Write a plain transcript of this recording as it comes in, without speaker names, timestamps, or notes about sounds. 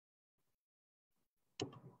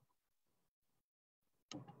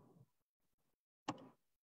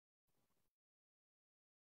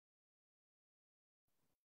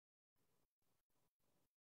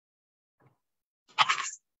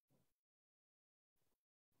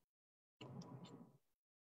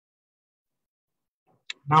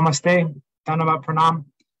Namaste, Dhanavat Pranam.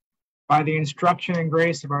 By the instruction and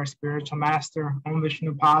grace of our spiritual master, Om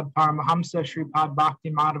Vishnupad Paramahamsa Shripad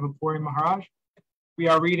Bhakti Madhava Puri Maharaj, we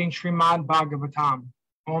are reading Srimad Bhagavatam.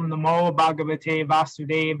 Om Namo Bhagavate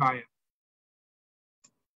Vasudevaya.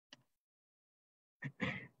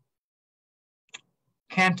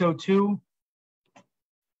 Canto 2,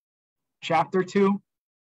 Chapter 2,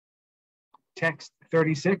 Text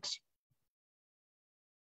 36.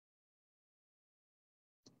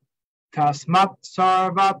 Tasmat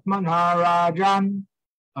sarvatmana rajan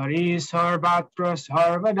hari sarvatra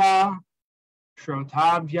sarvada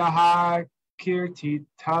shrotavyaha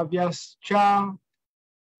kirtitavyascha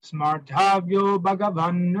smartavyo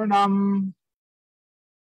bhagavanunam.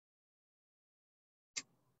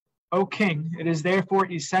 O King, it is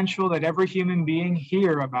therefore essential that every human being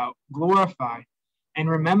hear about, glorify, and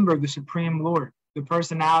remember the Supreme Lord, the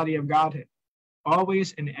personality of Godhead,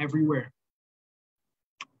 always and everywhere.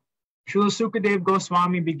 Srila Sukadeva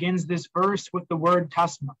Goswami begins this verse with the word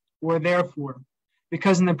tasma, or therefore,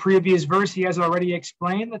 because in the previous verse he has already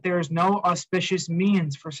explained that there is no auspicious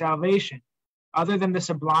means for salvation other than the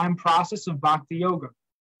sublime process of Bhakti Yoga.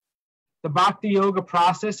 The Bhakti Yoga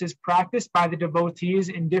process is practiced by the devotees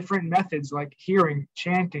in different methods like hearing,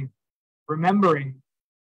 chanting, remembering,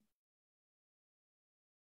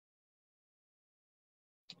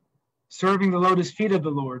 serving the lotus feet of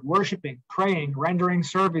the Lord, worshiping, praying, rendering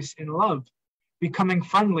service in love, becoming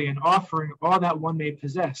friendly, and offering all that one may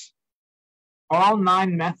possess. All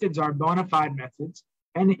 9 methods are bona fide methods,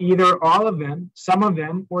 and either all of them, some of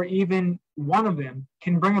them, or even one of them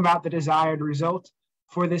can bring about the desired result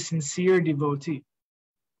for the sincere devotee.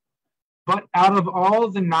 But out of all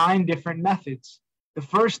the 9 different methods, the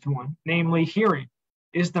first one, namely hearing,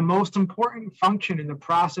 is the most important function in the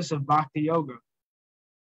process of Bhakti Yoga.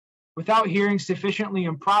 Without hearing sufficiently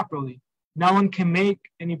and properly, no one can make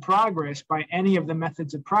any progress by any of the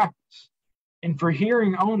methods of practice. And for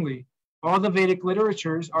hearing only, all the Vedic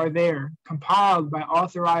literatures are there, compiled by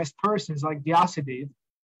authorized persons like Vyasadeva,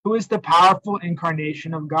 who is the powerful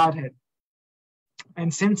incarnation of Godhead.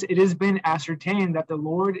 And since it has been ascertained that the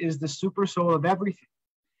Lord is the super soul of everything,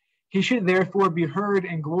 he should therefore be heard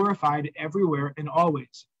and glorified everywhere and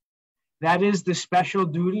always. That is the special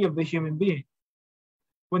duty of the human being.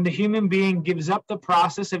 When the human being gives up the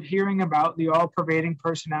process of hearing about the all-pervading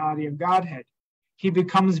personality of Godhead, he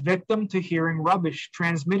becomes victim to hearing rubbish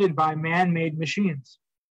transmitted by man-made machines.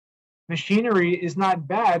 Machinery is not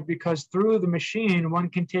bad because through the machine one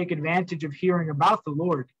can take advantage of hearing about the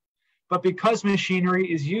Lord. But because machinery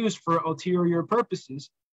is used for ulterior purposes,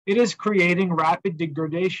 it is creating rapid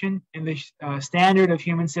degradation in the standard of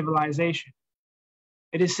human civilization.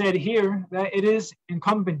 It is said here that it is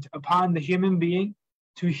incumbent upon the human being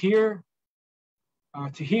to hear,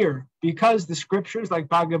 because the scriptures like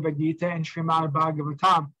Bhagavad Gita and Srimad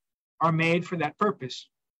Bhagavatam are made for that purpose.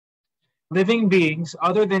 Living beings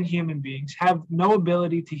other than human beings have no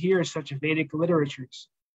ability to hear such Vedic literatures.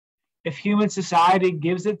 If human society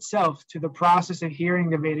gives itself to the process of hearing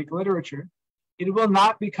the Vedic literature, it will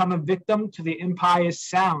not become a victim to the impious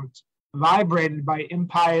sounds vibrated by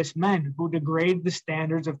impious men who degrade the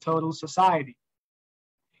standards of total society.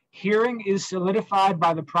 Hearing is solidified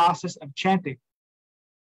by the process of chanting.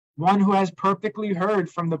 One who has perfectly heard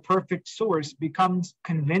from the perfect source becomes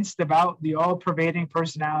convinced about the all-pervading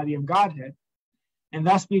personality of Godhead, and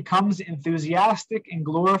thus becomes enthusiastic in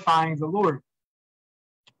glorifying the Lord.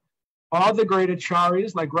 All the great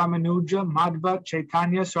acharyas like Ramanuja, Madhva,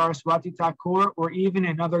 Chaitanya, Saraswati Thakur, or even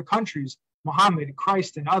in other countries, Muhammad,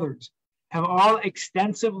 Christ, and others, have all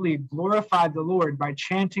extensively glorified the Lord by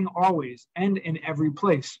chanting always and in every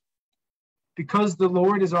place. Because the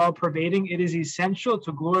Lord is all-pervading, it is essential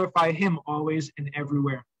to glorify him always and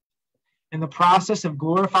everywhere. In the process of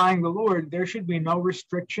glorifying the Lord, there should be no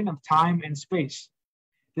restriction of time and space.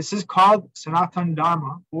 This is called Sanatan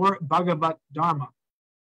Dharma or Bhagavat Dharma.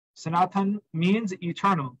 Sanatan means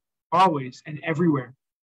eternal, always and everywhere.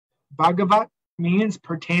 Bhagavat means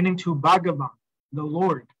pertaining to Bhagavan, the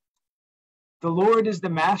Lord. The Lord is the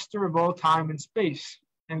master of all time and space,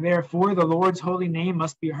 and therefore the Lord's holy name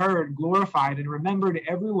must be heard, glorified, and remembered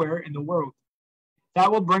everywhere in the world.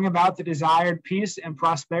 That will bring about the desired peace and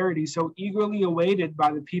prosperity so eagerly awaited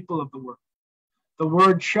by the people of the world. The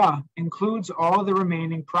word Sha includes all the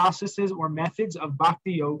remaining processes or methods of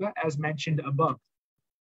Bhakti Yoga as mentioned above.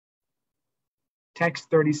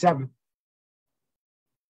 Text 37.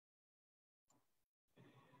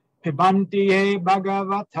 Pibanti ye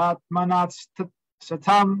bhagavatatmanat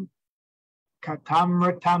satam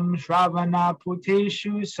katamratam shravana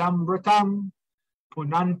puteshu sambratam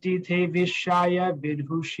punanti te vishaya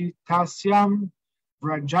vidhushitasyam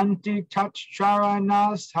Vrajanti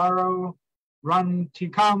Tacharanas Haro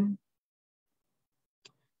Rantikam.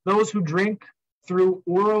 Those who drink through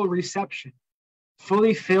oral reception,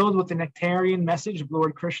 fully filled with the nectarian message of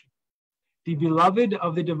Lord Krishna. The beloved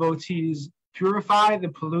of the devotees purify the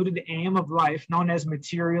polluted aim of life known as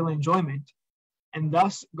material enjoyment, and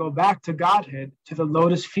thus go back to Godhead, to the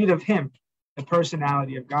lotus feet of Him, the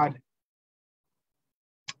personality of Godhead.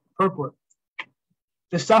 Purport.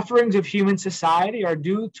 The sufferings of human society are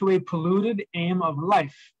due to a polluted aim of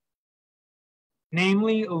life,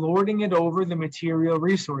 namely lording it over the material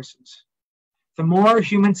resources. The more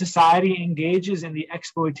human society engages in the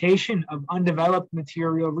exploitation of undeveloped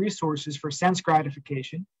material resources for sense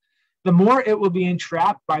gratification, the more it will be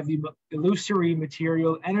entrapped by the illusory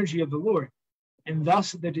material energy of the Lord, and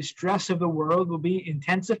thus the distress of the world will be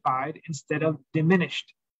intensified instead of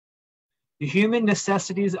diminished. The human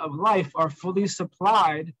necessities of life are fully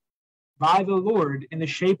supplied by the Lord in the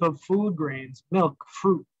shape of food grains, milk,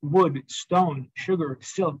 fruit, wood, stone, sugar,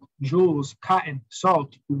 silk, jewels, cotton,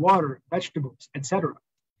 salt, water, vegetables, etc.,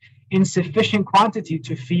 in sufficient quantity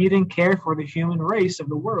to feed and care for the human race of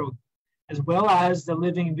the world, as well as the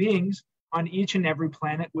living beings on each and every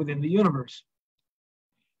planet within the universe.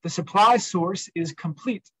 The supply source is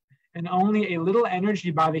complete, and only a little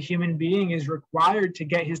energy by the human being is required to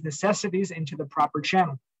get his necessities into the proper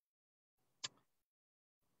channel.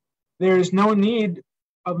 There is no need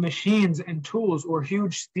of machines and tools or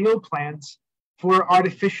huge steel plants for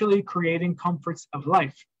artificially creating comforts of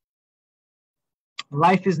life.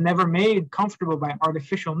 Life is never made comfortable by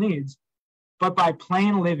artificial needs, but by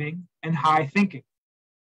plain living and high thinking.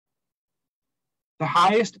 The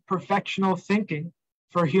highest perfectional thinking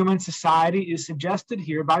for human society is suggested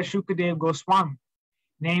here by Shukadeva Goswami,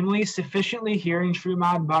 namely sufficiently hearing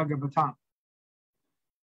Srimad Bhagavatam.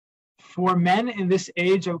 For men in this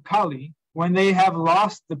age of Kali, when they have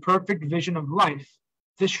lost the perfect vision of life,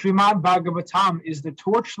 this Srimad Bhagavatam is the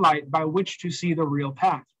torchlight by which to see the real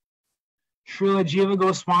path. Srila Jiva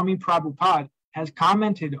Goswami Prabhupada has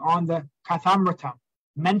commented on the Kathamritam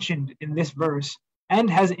mentioned in this verse and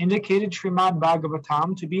has indicated Srimad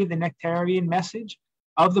Bhagavatam to be the nectarian message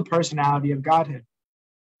of the personality of Godhead.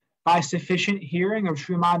 By sufficient hearing of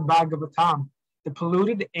Srimad Bhagavatam, the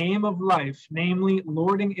polluted aim of life, namely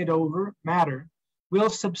lording it over matter, will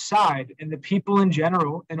subside, and the people in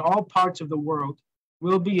general in all parts of the world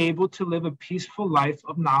will be able to live a peaceful life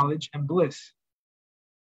of knowledge and bliss.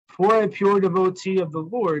 For a pure devotee of the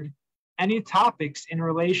Lord, any topics in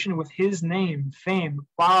relation with His name, fame,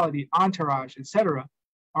 quality, entourage, etc.,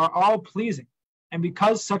 are all pleasing. And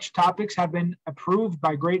because such topics have been approved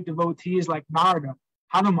by great devotees like Narada,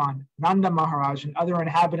 Hanuman, Nanda Maharaj, and other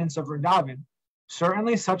inhabitants of Vrindavan,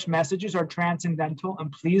 certainly such messages are transcendental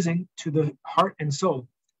and pleasing to the heart and soul.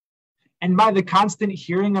 And by the constant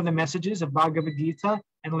hearing of the messages of Bhagavad Gita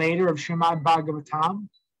and later of Srimad Bhagavatam,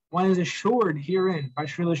 one is assured herein by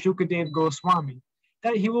Srila Shukadeva Goswami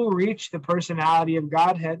that he will reach the personality of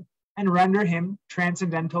Godhead and render him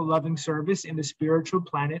transcendental loving service in the spiritual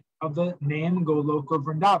planet of the name Goloka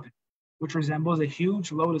Vrindavan, which resembles a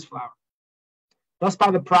huge lotus flower. Thus,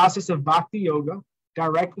 by the process of Bhakti Yoga,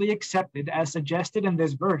 directly accepted as suggested in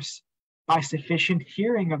this verse, by sufficient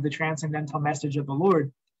hearing of the transcendental message of the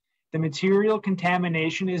Lord, the material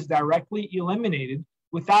contamination is directly eliminated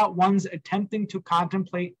without one's attempting to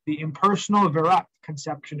contemplate the impersonal Virat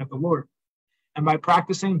conception of the Lord. And by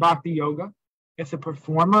practicing Bhakti Yoga, if the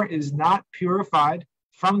performer is not purified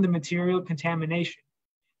from the material contamination,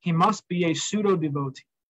 he must be a pseudo-devotee.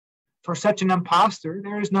 For such an impostor,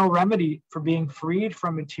 there is no remedy for being freed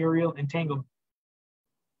from material entanglement.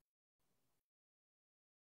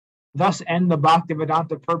 Thus end the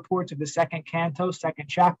Bhaktivedanta purports of the second canto, second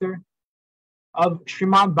chapter of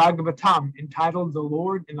Srimad Bhagavatam, entitled The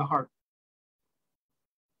Lord in the Heart.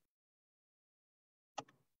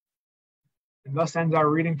 And thus ends our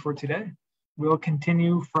reading for today. We'll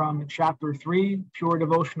continue from chapter 3, Pure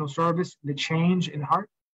Devotional Service, The Change in Heart,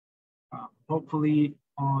 hopefully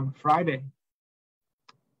on Friday.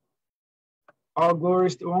 All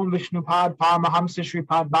glories to Om Vishnupad Paramahamsa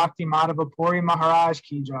Shripad Bhakti Madhava Puri Maharaj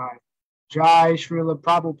Ki Jai. Jai Srila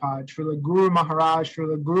Prabhupada, Srila Guru Maharaj,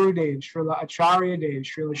 Srila Gurudev, Srila Acharya Dev,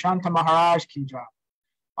 Srila Shanta Maharaj Ki Jai.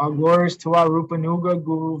 All glories to our Rupanuga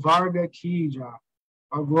Guru Varga Ki Jai.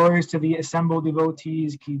 All glories to the assembled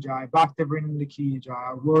devotees Ki Jai. Bhaktivinoda Ki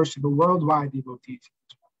Jai. All glories to the worldwide devotees.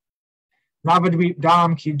 Navadvip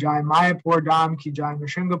Dham Ki Jai. Mayapur Dham Ki Jai.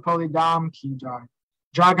 Nrishingapali Dham Ki Jai.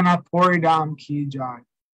 Jagannath Puri Dham Ki Jai.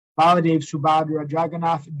 Baladev Subhadra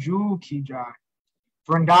Jagannath Ju Ki Jai.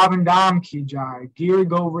 Vrindavan Dham ki jai, Giri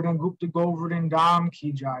Govardhan Gupta Govardhan Dham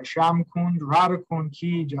ki jai, Sham Kund Radha Kund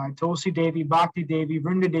ki jai, Tulsi Devi Bhakti Devi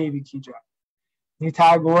Vrinda Devi ki jai,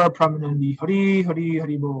 Nitai Gaura Pramanandi, Hari Hari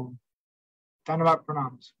Hari Bol. Dhanavat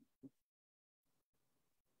Pranams.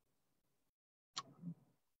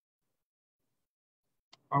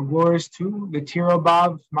 Our glories to the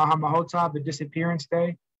Tirobhav Mahamahotsav, the disappearance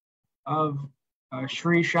day of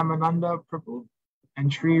Sri Shamananda Prabhu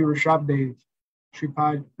and Sri Rishabdev,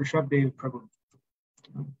 Sripad Rishabdev Prabhu.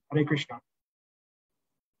 Hare Krishna.